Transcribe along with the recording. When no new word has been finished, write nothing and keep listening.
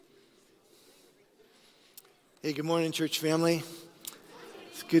Hey, good morning, church family.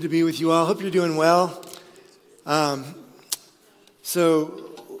 It's good to be with you all. Hope you're doing well.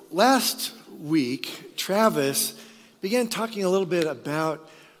 So last week, Travis began talking a little bit about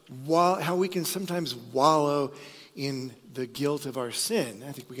how we can sometimes wallow in the guilt of our sin.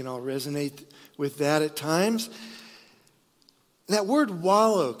 I think we can all resonate with that at times. That word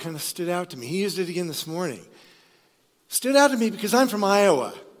wallow kind of stood out to me. He used it again this morning. Stood out to me because I'm from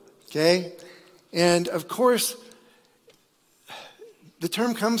Iowa, okay? And of course, the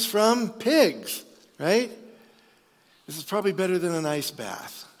term comes from pigs, right? This is probably better than an ice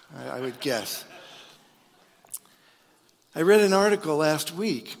bath, I would guess. I read an article last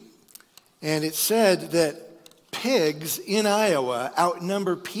week, and it said that pigs in Iowa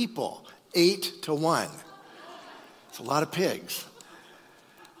outnumber people 8-1. It's a lot of pigs.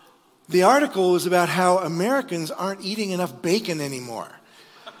 The article was about how Americans aren't eating enough bacon anymore.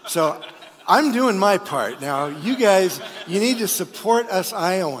 So I'm doing my part. Now, you guys, you need to support us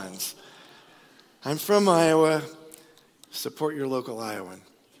Iowans. I'm from Iowa. Support your local Iowan.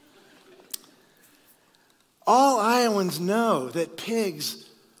 All Iowans know that pigs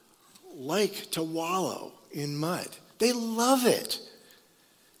like to wallow in mud. They love it.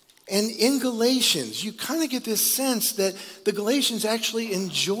 And in Galatians, you kind of get this sense that the Galatians actually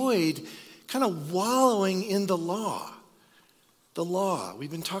enjoyed kind of wallowing in the law. The law.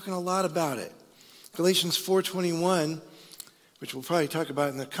 We've been talking a lot about it. Galatians 4:21, which we'll probably talk about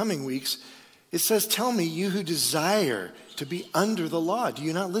in the coming weeks, it says, "Tell me, you who desire to be under the law, do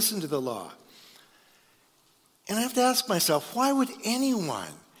you not listen to the law?" And I have to ask myself, why would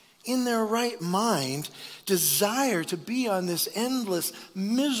anyone in their right mind desire to be on this endless,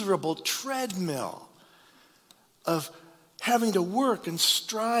 miserable treadmill of having to work and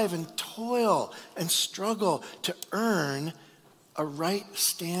strive and toil and struggle to earn a right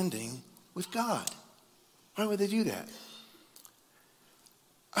standing with God? Why would they do that?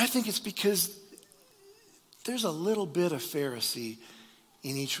 I think it's because there's a little bit of Pharisee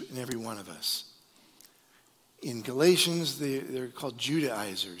in each and every one of us. In Galatians, they're called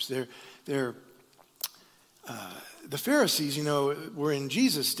Judaizers. The Pharisees, were in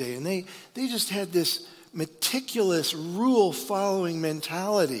Jesus' day, and they just had this meticulous, rule-following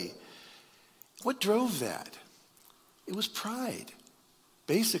mentality. What drove that? It was pride,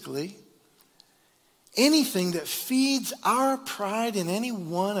 basically. Anything that feeds our pride in any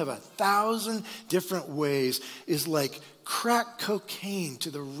one of 1,000 different ways is like crack cocaine to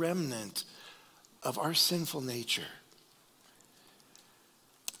the remnant of our sinful nature.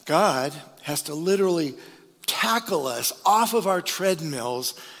 God has to literally tackle us off of our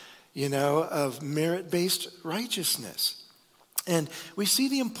treadmills, of merit-based righteousness. And we see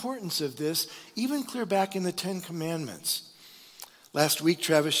the importance of this even clear back in the Ten Commandments. Last week,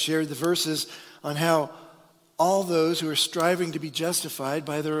 Travis shared the verses on how all those who are striving to be justified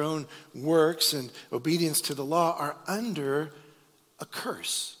by their own works and obedience to the law are under a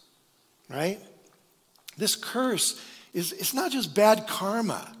curse, right? This curse it's not just bad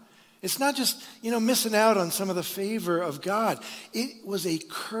karma. It's not just, missing out on some of the favor of God. It was a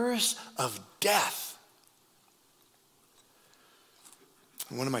curse of death.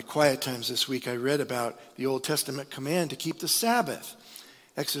 In one of my quiet times this week, I read about the Old Testament command to keep the Sabbath.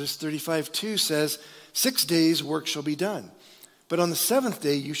 Exodus 35:2 says, 6 days work shall be done, but on the seventh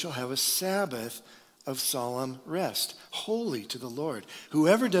day you shall have a Sabbath of solemn rest, holy to the Lord.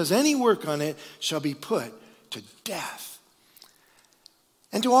 Whoever does any work on it shall be put to death.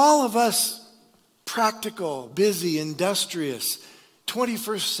 And to all of us practical, busy, industrious,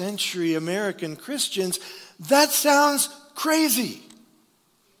 21st century American Christians, that sounds crazy.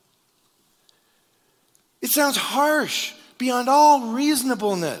 It sounds harsh, beyond all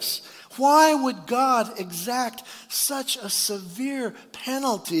reasonableness. Why would God exact such a severe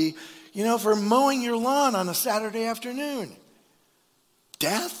penalty, for mowing your lawn on a Saturday afternoon?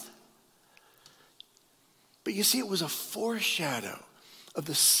 Death? But you see, it was a foreshadow of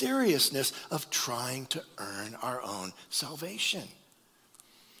the seriousness of trying to earn our own salvation.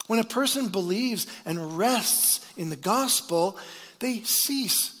 When a person believes and rests in the gospel, they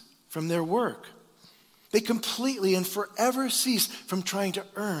cease from their work. They completely and forever cease from trying to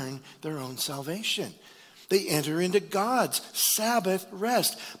earn their own salvation. They enter into God's Sabbath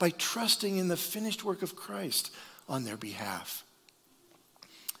rest by trusting in the finished work of Christ on their behalf.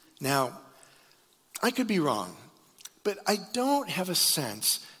 Now, I could be wrong, but I don't have a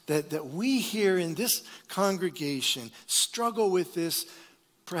sense that we here in this congregation struggle with this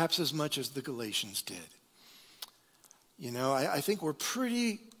perhaps as much as the Galatians did. I think we're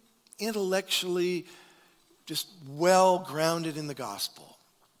pretty intellectually just well grounded in the gospel.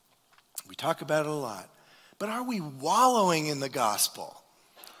 We talk about it a lot. But are we wallowing in the gospel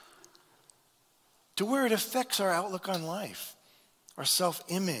to where it affects our outlook on life, our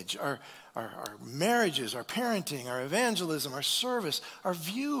self-image, our marriages, our parenting, our evangelism, our service, our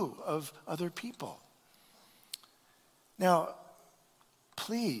view of other people? Now,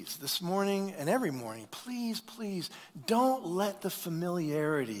 please, this morning and every morning, please don't let the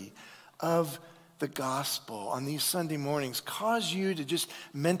familiarity of the gospel on these Sunday mornings cause you to just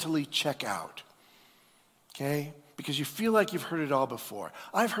mentally check out, okay? Because you feel like you've heard it all before.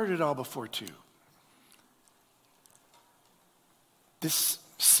 I've heard it all before too. This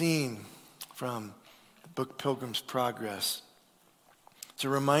scene from the book Pilgrim's Progress, it's a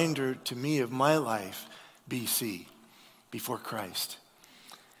reminder to me of my life BC, before Christ.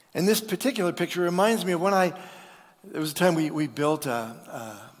 And this particular picture reminds me of when there was a time we built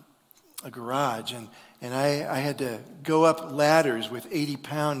a garage, and I had to go up ladders with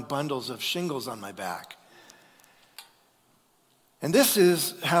 80-pound bundles of shingles on my back. And this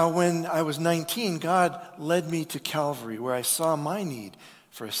is how, when I was 19, God led me to Calvary, where I saw my need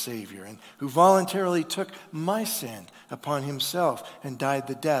for a Savior, and who voluntarily took my sin upon himself and died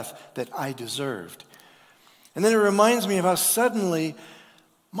the death that I deserved. And then it reminds me of how suddenly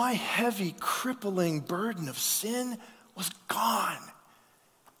my heavy, crippling burden of sin was gone.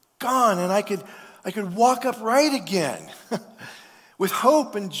 Gone, and I could walk upright again with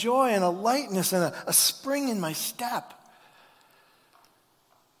hope and joy and a lightness and a spring in my step.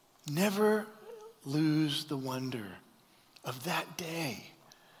 Never lose the wonder of that day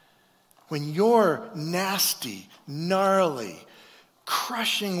when your nasty, gnarly,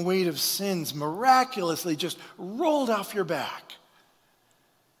 crushing weight of sins miraculously just rolled off your back,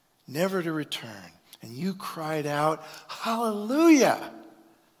 never to return. And you cried out, "Hallelujah!"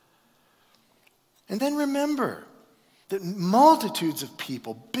 And then remember that multitudes of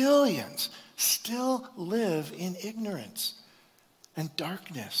people, billions, still live in ignorance and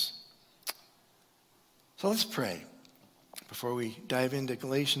darkness. So let's pray before we dive into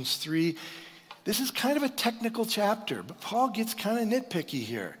Galatians 3. This is kind of a technical chapter, but Paul gets kind of nitpicky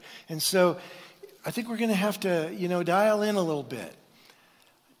here. And so I think we're going to have to, dial in a little bit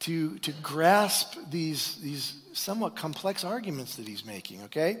to grasp these somewhat complex arguments that he's making,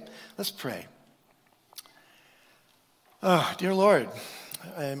 okay? Let's pray. Oh, dear Lord,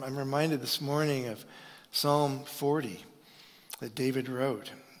 I'm reminded this morning of Psalm 40 that David wrote.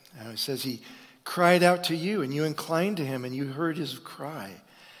 It says he cried out to you, and you inclined to him, and you heard his cry.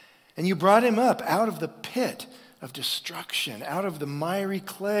 And you brought him up out of the pit of destruction, out of the miry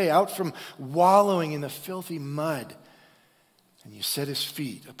clay, out from wallowing in the filthy mud. And you set his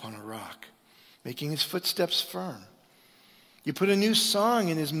feet upon a rock, making his footsteps firm. You put a new song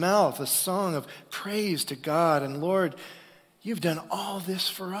in his mouth, a song of praise to God. And Lord, you've done all this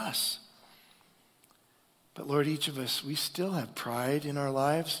for us. But Lord, each of us, we still have pride in our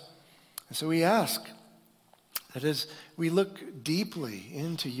lives. And so we ask that as we look deeply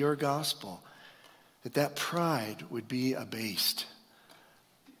into your gospel, that pride would be abased.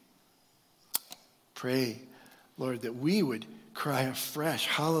 Pray, Lord, that we would cry afresh,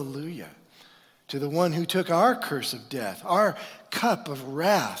 hallelujah, to the one who took our curse of death, our cup of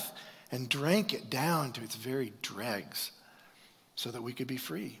wrath, and drank it down to its very dregs so that we could be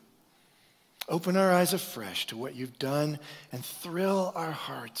free. Open our eyes afresh to what you've done and thrill our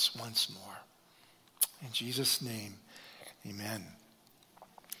hearts once more. In Jesus' name, amen.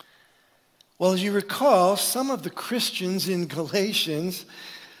 Well, as you recall, some of the Christians in Galatians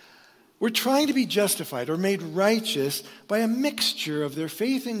were trying to be justified or made righteous by a mixture of their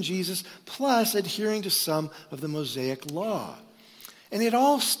faith in Jesus plus adhering to some of the Mosaic law. And it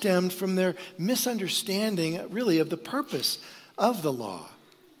all stemmed from their misunderstanding, really, of the purpose of the law.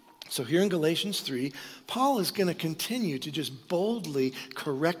 So here in Galatians 3, Paul is going to continue to just boldly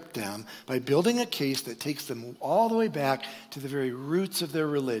correct them by building a case that takes them all the way back to the very roots of their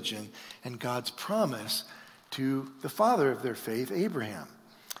religion and God's promise to the father of their faith, Abraham.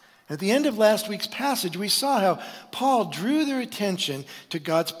 At the end of last week's passage, we saw how Paul drew their attention to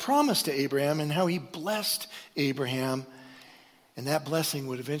God's promise to Abraham and how he blessed Abraham, and that blessing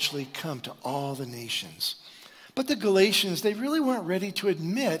would eventually come to all the nations. But the Galatians, they really weren't ready to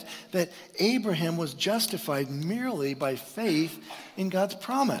admit that Abraham was justified merely by faith in God's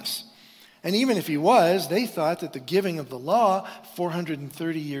promise. And even if he was, they thought that the giving of the law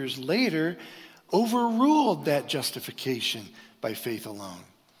 430 years later overruled that justification by faith alone.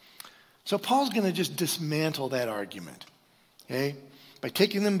 So Paul's going to just dismantle that argument, okay, by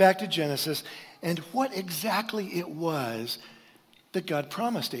taking them back to Genesis and what exactly it was that God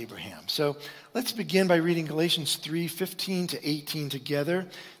promised Abraham. So let's begin by reading Galatians 3:15 to 18 together.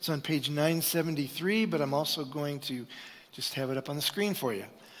 It's on page 973, but I'm also going to just have it up on the screen for you.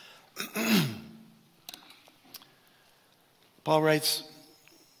 Paul writes,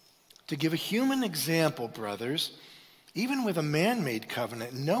 "To give a human example, brothers, even with a man-made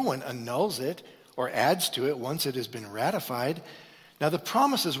covenant, no one annuls it or adds to it once it has been ratified. Now the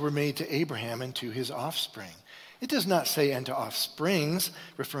promises were made to Abraham and to his offspring. It does not say, and to offsprings,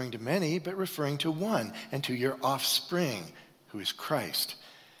 referring to many, but referring to one, and to your offspring, who is Christ.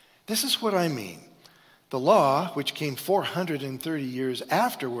 This is what I mean. The law, which came 430 years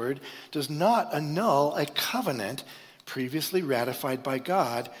afterward, does not annul a covenant previously ratified by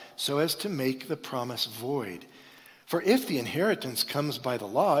God so as to make the promise void. For if the inheritance comes by the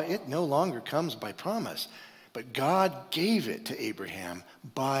law, it no longer comes by promise. But God gave it to Abraham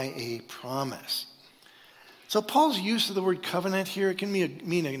by a promise." So Paul's use of the word covenant here, it can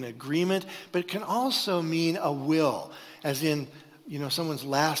mean an agreement, but it can also mean a will, as in, someone's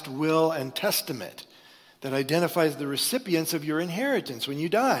last will and testament that identifies the recipients of your inheritance when you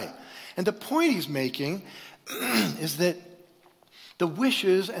die. And the point he's making is that the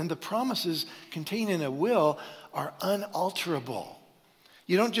wishes and the promises contained in a will are unalterable.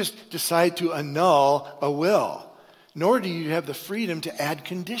 You don't just decide to annul a will, nor do you have the freedom to add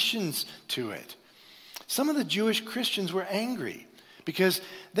conditions to it. Some of the Jewish Christians were angry because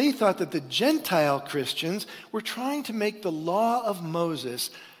they thought that the Gentile Christians were trying to make the law of Moses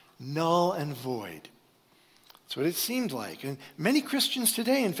null and void. That's what it seemed like. And many Christians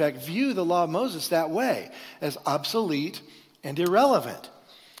today, in fact, view the law of Moses that way, as obsolete and irrelevant.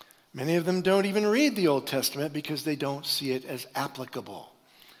 Many of them don't even read the Old Testament because they don't see it as applicable.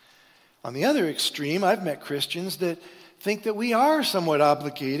 On the other extreme, I've met Christians that think that we are somewhat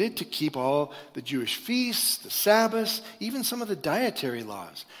obligated to keep all the Jewish feasts, the Sabbaths, even some of the dietary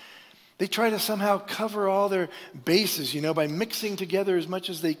laws. They try to somehow cover all their bases, by mixing together as much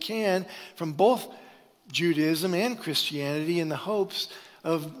as they can from both Judaism and Christianity in the hopes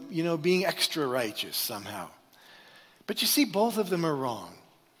of, being extra righteous somehow. But you see, both of them are wrong.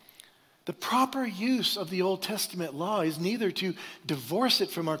 The proper use of the Old Testament law is neither to divorce it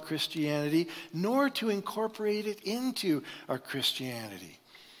from our Christianity nor to incorporate it into our Christianity.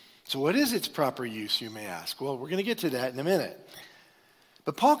 So what is its proper use, you may ask? Well, we're going to get to that in a minute.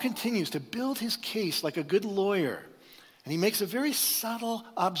 But Paul continues to build his case like a good lawyer, and he makes a very subtle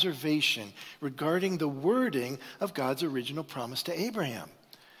observation regarding the wording of God's original promise to Abraham.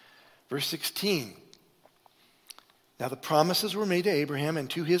 Verse 16. Now the promises were made to Abraham and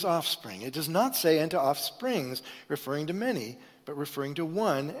to his offspring. It does not say, and to offsprings, referring to many, but referring to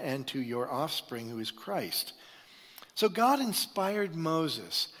one, and to your offspring, who is Christ. So God inspired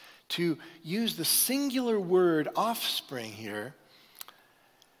Moses to use the singular word offspring here.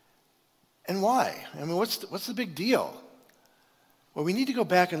 And why? What's the big deal? Well, we need to go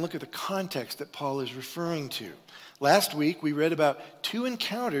back and look at the context that Paul is referring to. Last week, we read about two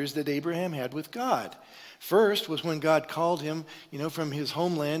encounters that Abraham had with God. First was when God called him, from his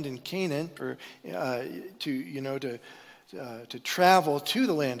homeland in Canaan, or to travel to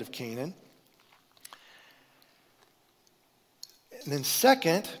the land of Canaan. And then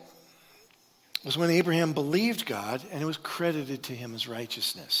second was when Abraham believed God, and it was credited to him as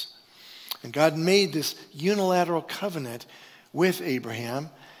righteousness. And God made this unilateral covenant with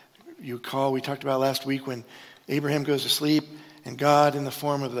Abraham. You recall we talked about last week when Abraham goes to sleep, and God, in the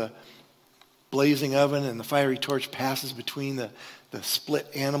form of the blazing oven and the fiery torch, passes between the split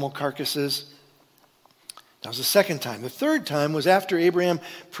animal carcasses. That was the second time. The third time was after Abraham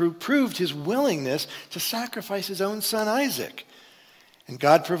proved his willingness to sacrifice his own son Isaac. And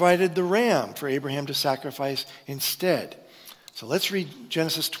God provided the ram for Abraham to sacrifice instead. So let's read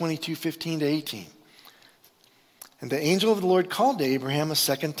Genesis 22:15 to 18. And the angel of the Lord called to Abraham a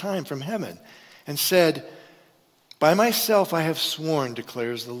second time from heaven and said, "By myself I have sworn,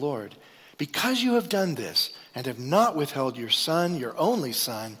 declares the Lord, because you have done this and have not withheld your son, your only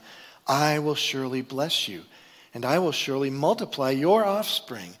son, I will surely bless you, and I will surely multiply your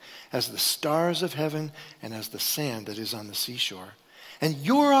offspring as the stars of heaven and as the sand that is on the seashore. And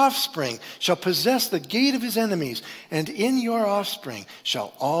your offspring shall possess the gate of his enemies, and in your offspring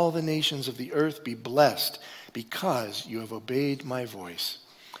shall all the nations of the earth be blessed, because you have obeyed my voice."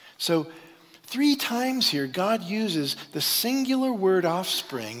 So 3 times here, God uses the singular word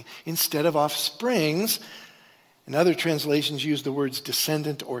offspring instead of offsprings. And other translations use the words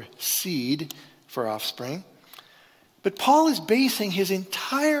descendant or seed for offspring. But Paul is basing his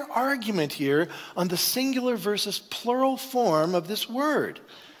entire argument here on the singular versus plural form of this word.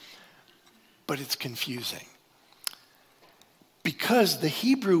 But it's confusing. because the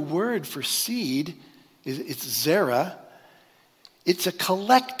Hebrew word for seed, it's zera, it's a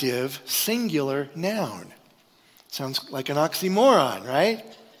collective singular noun. Sounds like an oxymoron, right?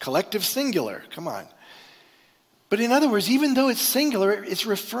 Collective singular, come on. But in other words, even though it's singular, it's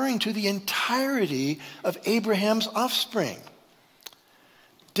referring to the entirety of Abraham's offspring.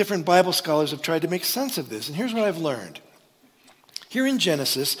 Different Bible scholars have tried to make sense of this, and here's what I've learned. Here in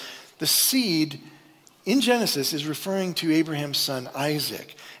Genesis, the seed in Genesis is referring to Abraham's son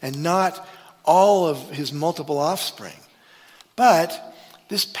Isaac, and not all of his multiple offspring. But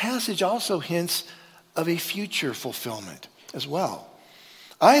this passage also hints of a future fulfillment as well.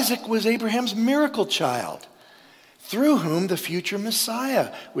 Isaac was Abraham's miracle child, through whom the future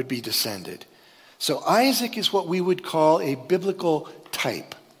Messiah would be descended. So Isaac is what we would call a biblical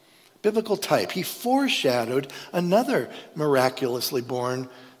type. Biblical type. He foreshadowed another miraculously born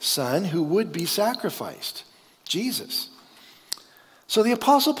son who would be sacrificed, Jesus. So the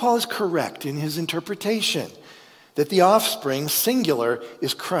Apostle Paul is correct in his interpretation that the offspring, singular,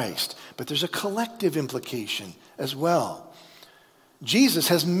 is Christ. But there's a collective implication as well. Jesus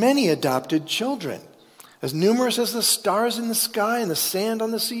has many adopted children, as numerous as the stars in the sky and the sand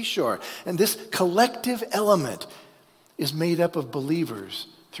on the seashore. And this collective element is made up of believers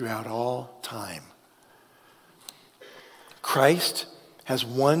throughout all time. Christ has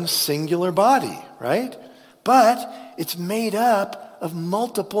one singular body, right? But it's made up of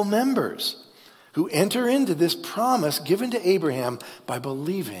multiple members who enter into this promise given to Abraham by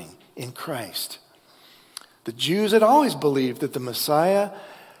believing in Christ. The Jews had always believed that the Messiah,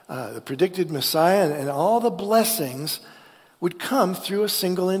 the predicted Messiah, and all the blessings would come through a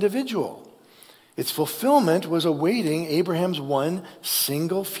single individual. Its fulfillment was awaiting Abraham's one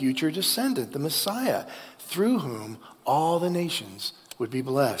single future descendant, the Messiah, through whom all the nations would be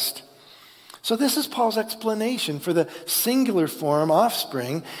blessed. So this is Paul's explanation for the singular form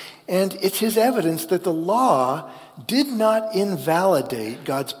offspring, and it's his evidence that the law did not invalidate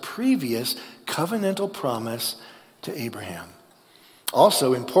God's previous covenantal promise to Abraham.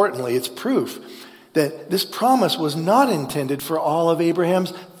 Also, importantly, it's proof that this promise was not intended for all of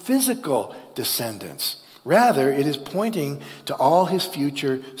Abraham's physical descendants. Rather, it is pointing to all his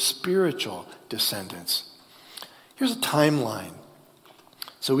future spiritual descendants. Here's a timeline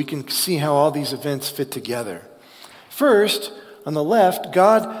so we can see how all these events fit together. First, on the left,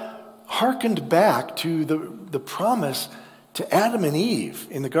 God hearkened back to the promise to Adam and Eve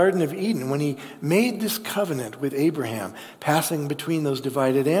in the Garden of Eden when he made this covenant with Abraham, passing between those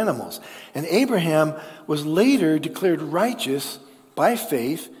divided animals. And Abraham was later declared righteous by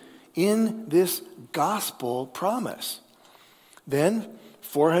faith in this gospel promise. Then,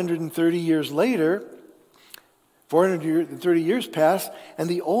 430 years later, 430 years pass, and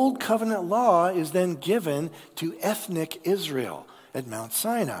the old covenant law is then given to ethnic Israel at Mount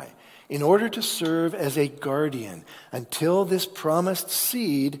Sinai in order to serve as a guardian until this promised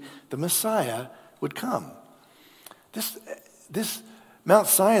seed, the Messiah, would come. This Mount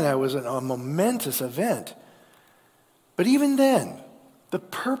Sinai was a momentous event. But even then, the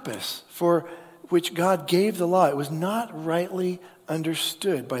purpose for which God gave the law, it was not rightly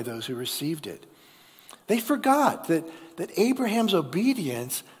understood by those who received it. They forgot that Abraham's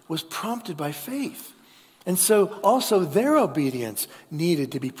obedience was prompted by faith. And so also their obedience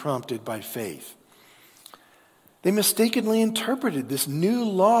needed to be prompted by faith. They mistakenly interpreted this new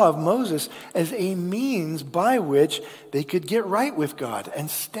law of Moses as a means by which they could get right with God and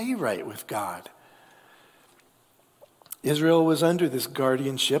stay right with God. Israel was under this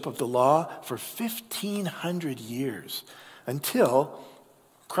guardianship of the law for 1,500 years until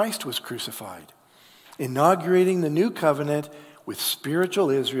Christ was crucified, inaugurating the new covenant with spiritual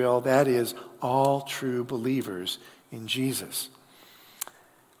Israel, that is, all true believers in Jesus.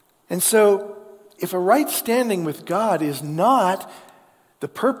 And so, if a right standing with God is not the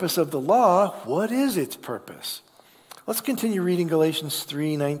purpose of the law, what is its purpose? Let's continue reading Galatians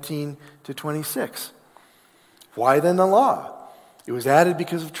 3:19-26. Why then the law? It was added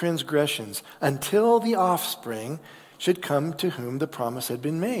because of transgressions, until the offspring should come to whom the promise had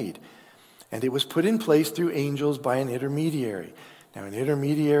been made. And it was put in place through angels by an intermediary. Now, an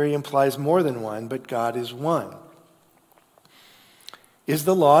intermediary implies more than one, but God is one. Is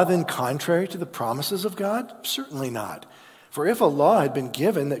the law then contrary to the promises of God? Certainly not. For if a law had been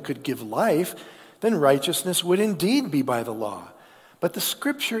given that could give life, then righteousness would indeed be by the law. But the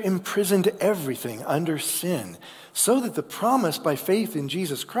Scripture imprisoned everything under sin, so that the promise by faith in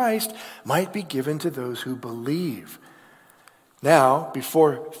Jesus Christ might be given to those who believe. Now,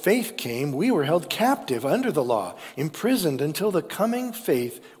 before faith came, we were held captive under the law, imprisoned until the coming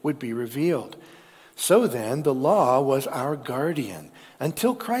faith would be revealed. So then, the law was our guardian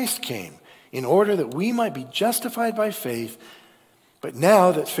until Christ came, in order that we might be justified by faith. But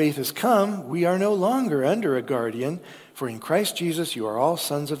now that faith has come, we are no longer under a guardian, for in Christ Jesus you are all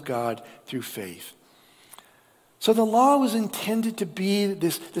sons of God through faith. So the law was intended to be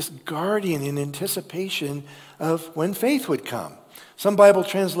this guardian in anticipation of when faith would come. Some Bible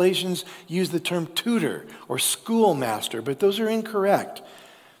translations use the term tutor or schoolmaster, but those are incorrect.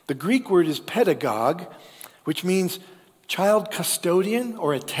 The Greek word is pedagogue, which means child custodian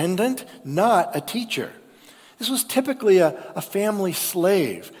or attendant, not a teacher. This was typically a family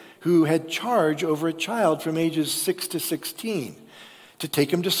slave who had charge over a child from ages 6 to 16 to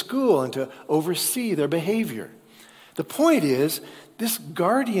take him to school and to oversee their behavior. The point is, this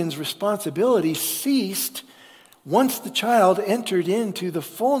guardian's responsibility ceased once the child entered into the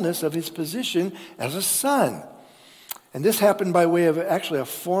fullness of his position as a son. And this happened by way of actually a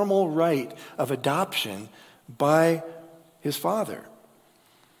formal rite of adoption by his father.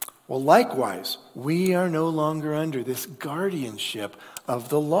 Well, likewise, we are no longer under this guardianship of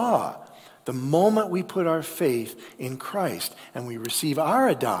the law. The moment we put our faith in Christ and we receive our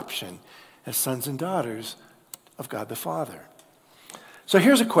adoption as sons and daughters of God the Father. So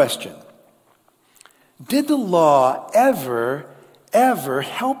here's a question. Did the law ever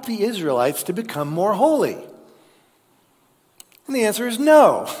help the Israelites to become more holy? And the answer is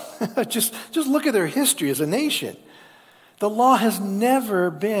no. Just look at their history as a nation. The law has never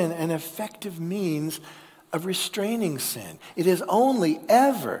been an effective means of restraining sin. It has only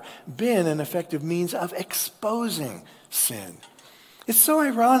ever been an effective means of exposing sin. It's so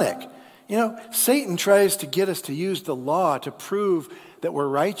ironic. You know, Satan tries to get us to use the law to prove that we're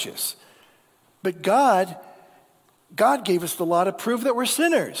righteous. But God gave us the law to prove that we're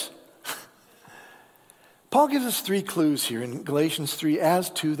sinners. Paul gives us 3 clues here in Galatians 3 as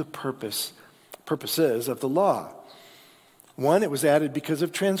to the purposes of the law. 1, it was added because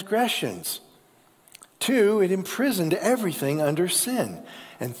of transgressions. 2, it imprisoned everything under sin.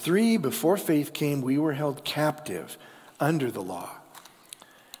 And 3, before faith came, we were held captive under the law.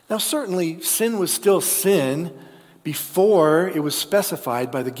 Now, certainly, sin was still sin before it was specified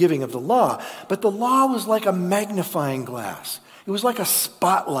by the giving of the law. But the law was like a magnifying glass. It was like a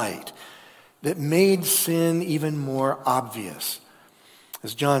spotlight that made sin even more obvious.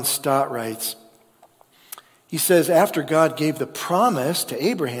 As John Stott writes, he says, after God gave the promise to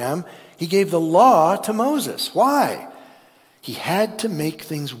Abraham, he gave the law to Moses. Why? He had to make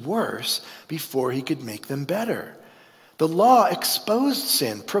things worse before he could make them better. The law exposed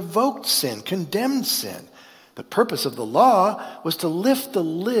sin, provoked sin, condemned sin. The purpose of the law was to lift the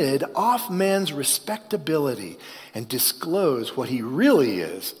lid off man's respectability and disclose what he really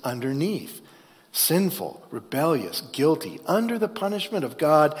is underneath. Sinful, rebellious, guilty, under the punishment of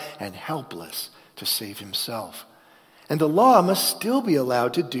God, and helpless to save himself. And the law must still be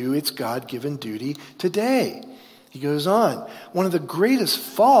allowed to do its God-given duty today. He goes on, one of the greatest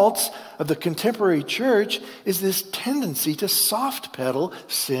faults of the contemporary church is this tendency to soft-pedal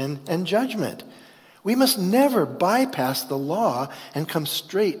sin and judgment. We must never bypass the law and come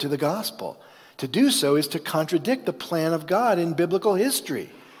straight to the gospel. To do so is to contradict the plan of God in biblical history.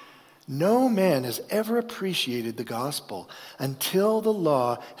 No man has ever appreciated the gospel until the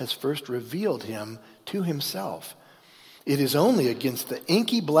law has first revealed him to himself. It is only against the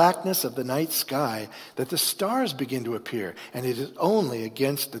inky blackness of the night sky that the stars begin to appear, and it is only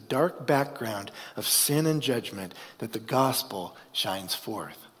against the dark background of sin and judgment that the gospel shines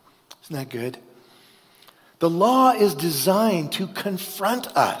forth. Isn't that good? The law is designed to confront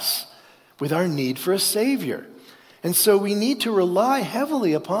us with our need for a Savior. And so we need to rely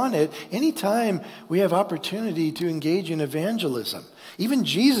heavily upon it anytime we have opportunity to engage in evangelism. Even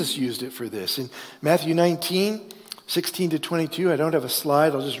Jesus used it for this. In Matthew 19, 16 to 22, I don't have a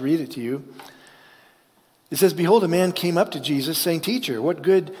slide, I'll just read it to you. It says, "Behold, a man came up to Jesus, saying, 'Teacher, what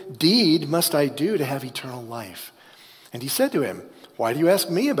good deed must I do to have eternal life?' And he said to him, 'Why do you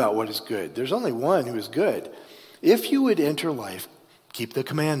ask me about what is good? There's only one who is good. If you would enter life, keep the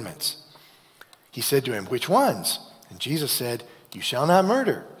commandments.' He said to him, 'Which ones?' And Jesus said, 'You shall not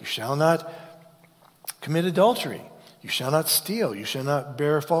murder. You shall not commit adultery. You shall not steal. You shall not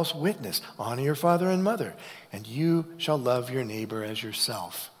bear false witness. Honor your father and mother. And you shall love your neighbor as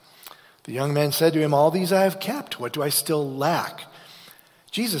yourself.' The young man said to him, 'All these I have kept. What do I still lack?'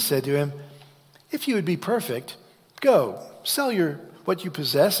 Jesus said to him, 'If you would be perfect, go, sell what you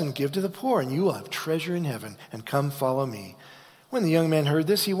possess and give to the poor, and you will have treasure in heaven, and come follow me.' When the young man heard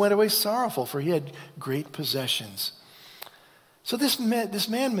this, he went away sorrowful, for he had great possessions." So this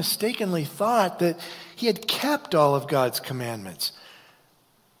man mistakenly thought that he had kept all of God's commandments.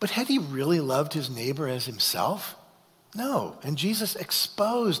 But had he really loved his neighbor as himself? No, and Jesus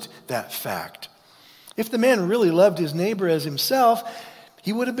exposed that fact. If the man really loved his neighbor as himself,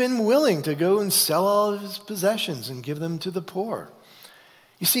 he would have been willing to go and sell all of his possessions and give them to the poor.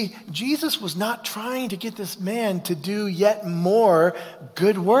 You see, Jesus was not trying to get this man to do yet more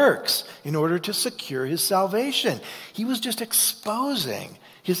good works in order to secure his salvation. He was just exposing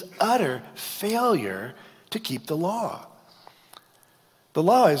his utter failure to keep the law. The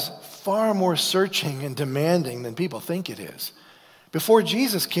law is far more searching and demanding than people think it is. Before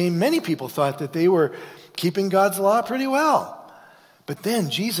Jesus came, many people thought that they were keeping God's law pretty well. But then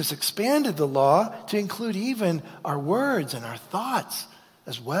Jesus expanded the law to include even our words and our thoughts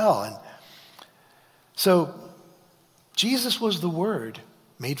as well. And so Jesus was the Word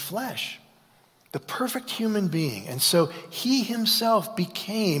made flesh, the perfect human being. And so he himself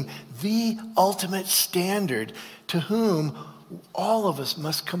became the ultimate standard to whom all of us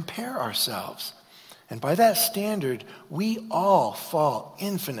must compare ourselves. And by that standard, we all fall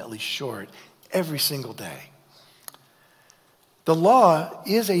infinitely short every single day. The law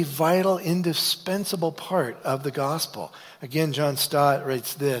is a vital, indispensable part of the gospel. Again, John Stott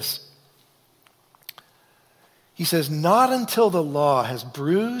writes this. He says, "Not until the law has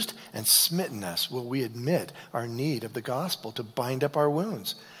bruised and smitten us will we admit our need of the gospel to bind up our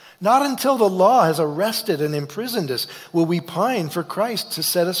wounds. Not until the law has arrested and imprisoned us will we pine for Christ to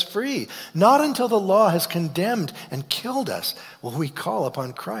set us free. Not until the law has condemned and killed us will we call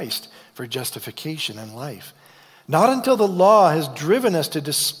upon Christ for justification and life. Not until the law has driven us to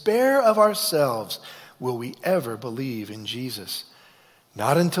despair of ourselves will we ever believe in Jesus.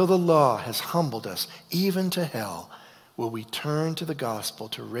 Not until the law has humbled us even to hell will we turn to the gospel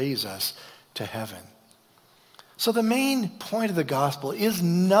to raise us to heaven." So the main point of the gospel is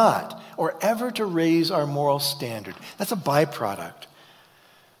not or ever to raise our moral standard. That's a byproduct.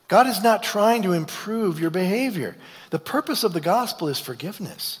 God is not trying to improve your behavior. The purpose of the gospel is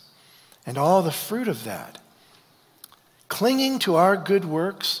forgiveness and all the fruit of that. Clinging to our good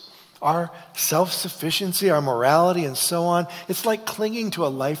works, our self-sufficiency, our morality, and so on, it's like clinging to a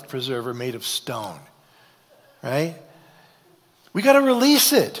life preserver made of stone, right? We got to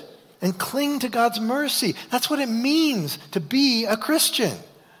release it and cling to God's mercy. That's what it means to be a Christian.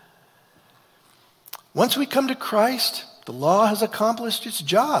 Once we come to Christ, the law has accomplished its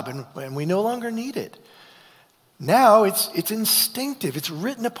job, and we no longer need it. Now it's instinctive. It's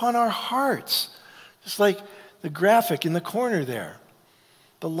written upon our hearts. Just like the graphic in the corner there.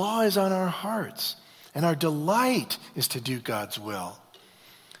 The law is on our hearts, and our delight is to do God's will.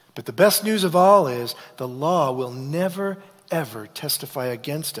 But the best news of all is the law will never, ever testify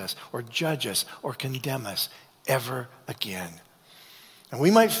against us or judge us or condemn us ever again. And we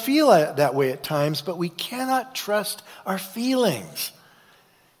might feel that way at times, but we cannot trust our feelings.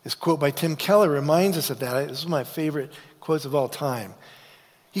 This quote by Tim Keller reminds us of that. This is one of my favorite quotes of all time.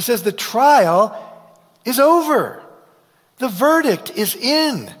 He says, "The trial is over. The verdict is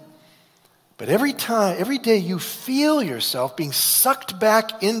in. But every day you feel yourself being sucked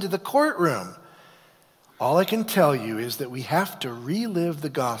back into the courtroom, all I can tell you is that we have to relive the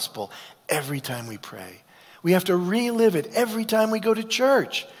gospel every time we pray. We have to relive it every time we go to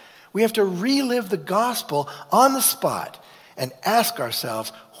church. We have to relive the gospel on the spot and ask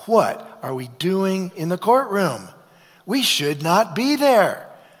ourselves, what are we doing in the courtroom? We should not be there.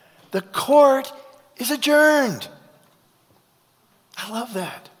 The court is adjourned." I love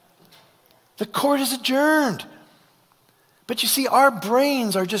that. The court is adjourned. But you see, our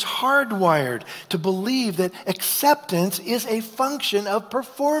brains are just hardwired to believe that acceptance is a function of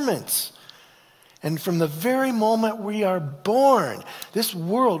performance. And from the very moment we are born, this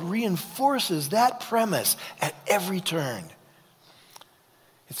world reinforces that premise at every turn.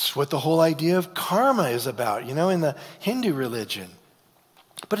 It's what the whole idea of karma is about, in the Hindu religion.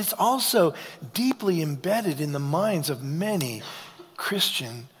 But it's also deeply embedded in the minds of many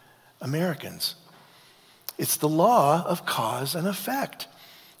Christian Americans. It's the law of cause and effect.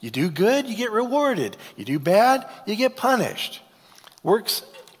 You do good, you get rewarded. You do bad, you get punished. Works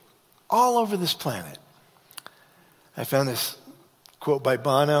all over this planet. I found this quote by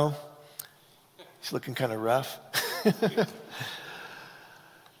Bono. He's looking kind of rough.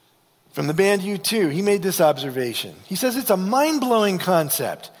 From the band U2, he made this observation. He says, "It's a mind-blowing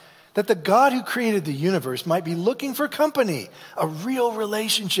concept that the God who created the universe might be looking for company, a real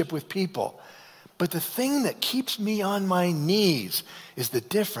relationship with people. But the thing that keeps me on my knees is the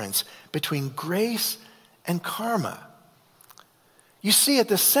difference between grace and karma." You see, at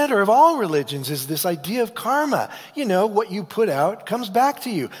the center of all religions is this idea of karma. You know, what you put out comes back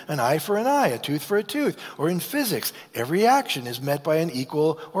to you. An eye for an eye, a tooth for a tooth. Or in physics, every action is met by an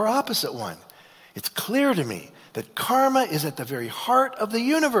equal or opposite one. It's clear to me that karma is at the very heart of the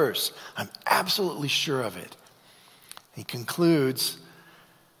universe. I'm absolutely sure of it. He concludes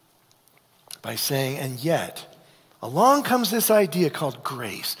by saying, and yet, along comes this idea called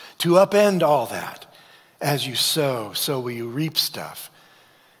grace to upend all that. As you sow, so will you reap stuff.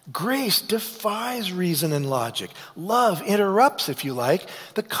 Grace defies reason and logic. Love interrupts, if you like,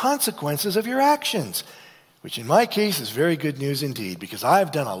 the consequences of your actions, which in my case is very good news indeed, because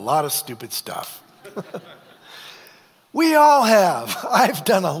I've done a lot of stupid stuff. We all have. I've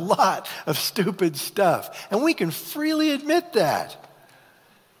done a lot of stupid stuff, and we can freely admit that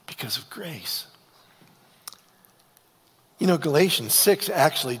because of grace. You know, Galatians 6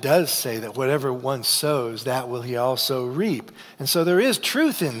 actually does say that whatever one sows, that will he also reap. And so there is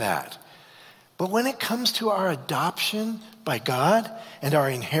truth in that. But when it comes to our adoption by God and our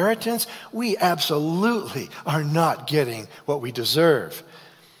inheritance, we absolutely are not getting what we deserve.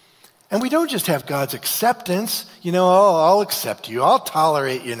 And we don't just have God's acceptance, you know, oh, I'll accept you, I'll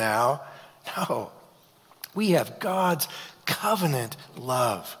tolerate you now. No, we have God's covenant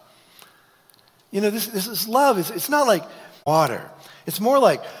love. You know, this is love. It's not like water. It's more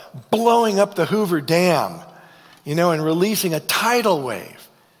like blowing up the Hoover Dam, you know, and releasing a tidal wave.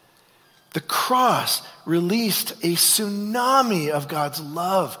 The cross released a tsunami of God's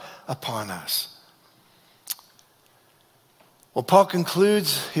love upon us. Well, Paul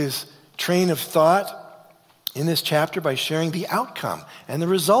concludes his train of thought in this chapter by sharing the outcome and the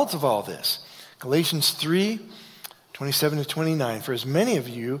results of all this. Galatians 3:27-29, for as many of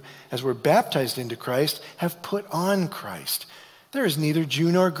you as were baptized into Christ have put on Christ. There is neither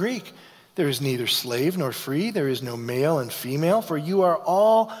Jew nor Greek. There is neither slave nor free. There is no male and female, for you are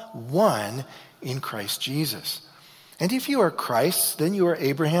all one in Christ Jesus. And if you are Christ's, then you are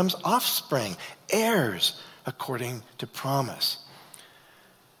Abraham's offspring, heirs according to promise.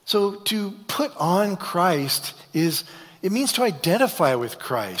 So to put on Christ it means to identify with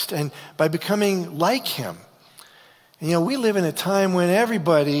Christ and by becoming like him. And, you know, we live in a time when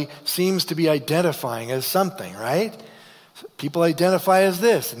everybody seems to be identifying as something, right? People identify as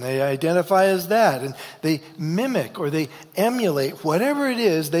this and they identify as that, and they mimic or they emulate whatever it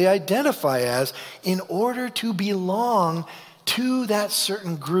is they identify as in order to belong to that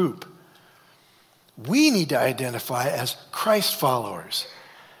certain group. We need to identify as Christ followers.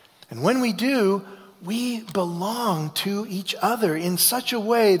 And when we do, we belong to each other in such a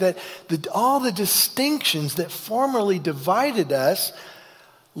way that all the distinctions that formerly divided us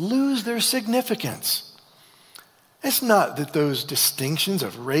lose their significance. It's not that those distinctions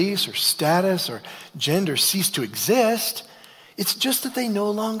of race or status or gender cease to exist. It's just that they no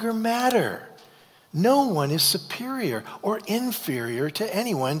longer matter. No one is superior or inferior to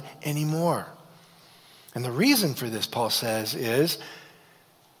anyone anymore. And the reason for this, Paul says, is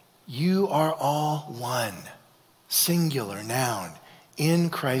you are all one, singular noun, in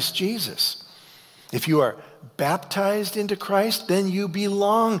Christ Jesus. If you are baptized into Christ, then you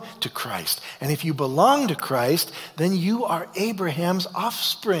belong to Christ. And if you belong to Christ, then you are Abraham's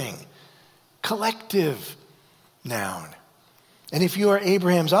offspring, collective noun. And if you are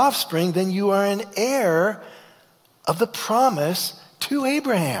Abraham's offspring, then you are an heir of the promise to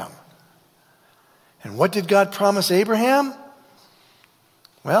Abraham. And what did God promise Abraham?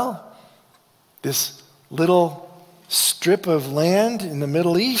 Well, this little strip of land in the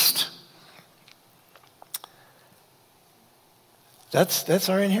Middle East, that's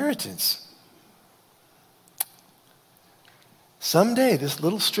our inheritance. Someday, this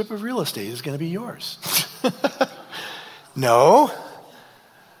little strip of real estate is going to be yours. No.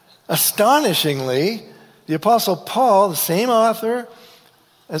 Astonishingly, the Apostle Paul, the same author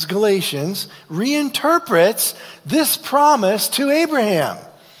as Galatians, reinterprets this promise to Abraham.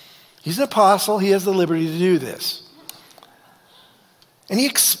 He's an apostle. He has the liberty to do this. And he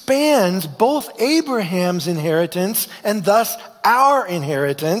expands both Abraham's inheritance and thus our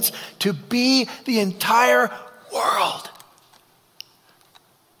inheritance to be the entire world.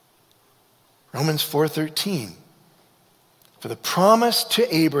 Romans 4:13. For the promise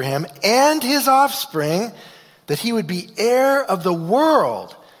to Abraham and his offspring that he would be heir of the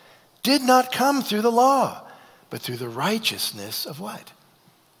world did not come through the law, but through the righteousness of what?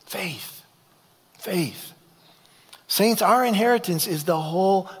 Faith. Faith. Saints, our inheritance is the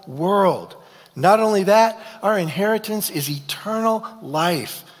whole world. Not only that, our inheritance is eternal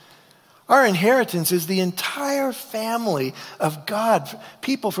life. Our inheritance is the entire family of God,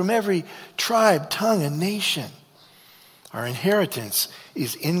 people from every tribe, tongue, and nation. Our inheritance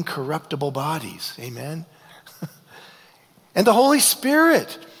is incorruptible bodies. Amen? And the Holy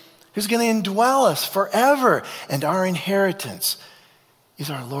Spirit, who's going to indwell us forever. And our inheritance is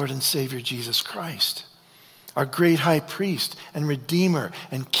our Lord and Savior Jesus Christ, our great high priest and redeemer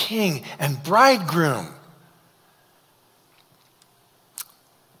and king and bridegroom.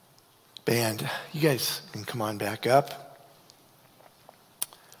 Band, you guys can come on back up.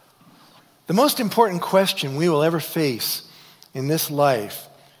 The most important question we will ever face in this life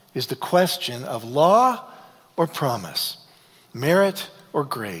is the question of law or promise, merit or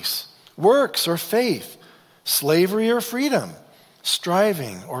grace, works or faith, slavery or freedom,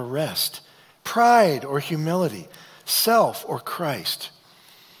 striving or rest, pride or humility, self or Christ.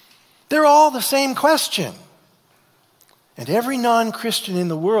 They're all the same question. And every non-Christian in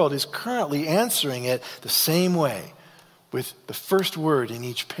the world is currently answering it the same way, with the first word in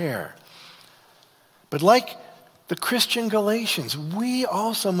each pair. But like the Christian Galatians, we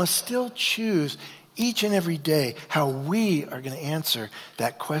also must still choose each and every day how we are going to answer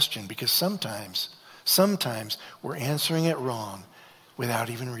that question, because sometimes we're answering it wrong without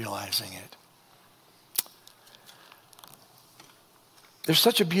even realizing it. There's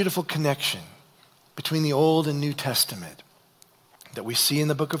such a beautiful connection between the Old and New Testament that we see in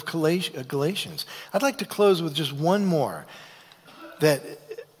the book of Galatians. I'd like to close with just one more that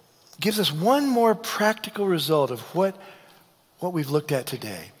gives us one more practical result of what we've looked at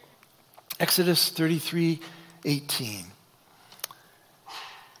today. Exodus 33:18.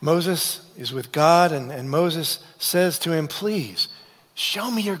 Moses is with God, and Moses says to him, "Please,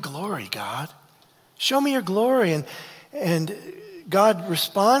 show me your glory, God. Show me your glory." And God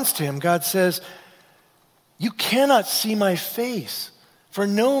responds to him. God says, "You cannot see my face, for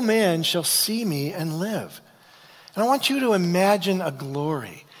no man shall see me and live." And I want you to imagine a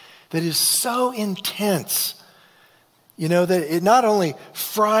glory that is so intense, that it not only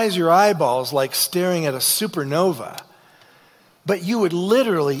fries your eyeballs like staring at a supernova, but you would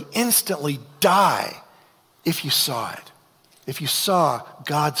literally instantly die if you saw it, if you saw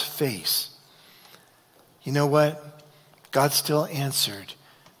God's face. You know what? God still answered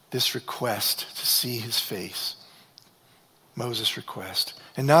this request to see his face, Moses' request.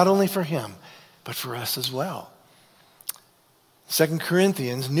 And not only for him, but for us as well. 2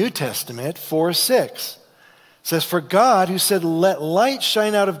 Corinthians, New Testament, 4:6 says, "For God, who said, 'Let light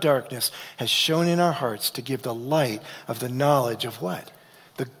shine out of darkness,' has shone in our hearts to give the light of the knowledge of" what?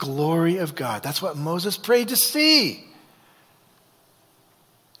 The glory of God. That's what Moses prayed to see.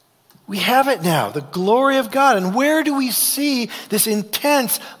 We have it now, the glory of God. And where do we see this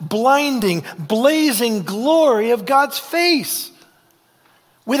intense, blinding, blazing glory of God's face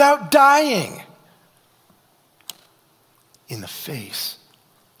without dying? In the face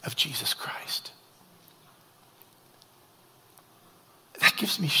of Jesus Christ. That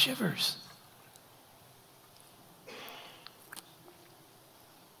gives me shivers.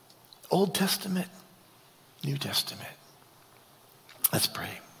 Old Testament, New Testament. Let's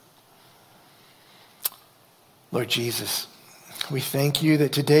pray. Lord Jesus, we thank you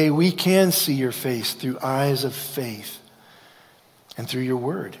that today we can see your face through eyes of faith and through your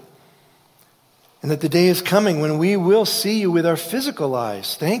word. And that the day is coming when we will see you with our physical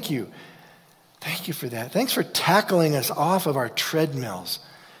eyes. Thank you. Thank you for that. Thanks for tackling us off of our treadmills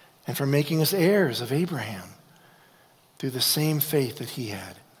and for making us heirs of Abraham through the same faith that he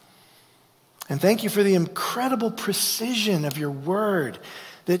had. And thank you for the incredible precision of your word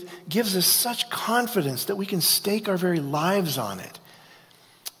that gives us such confidence that we can stake our very lives on it.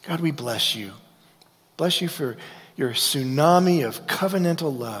 God, we bless you. Bless you for your tsunami of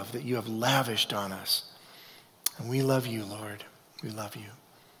covenantal love that you have lavished on us. And we love you, Lord. We love you.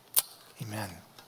 Amen.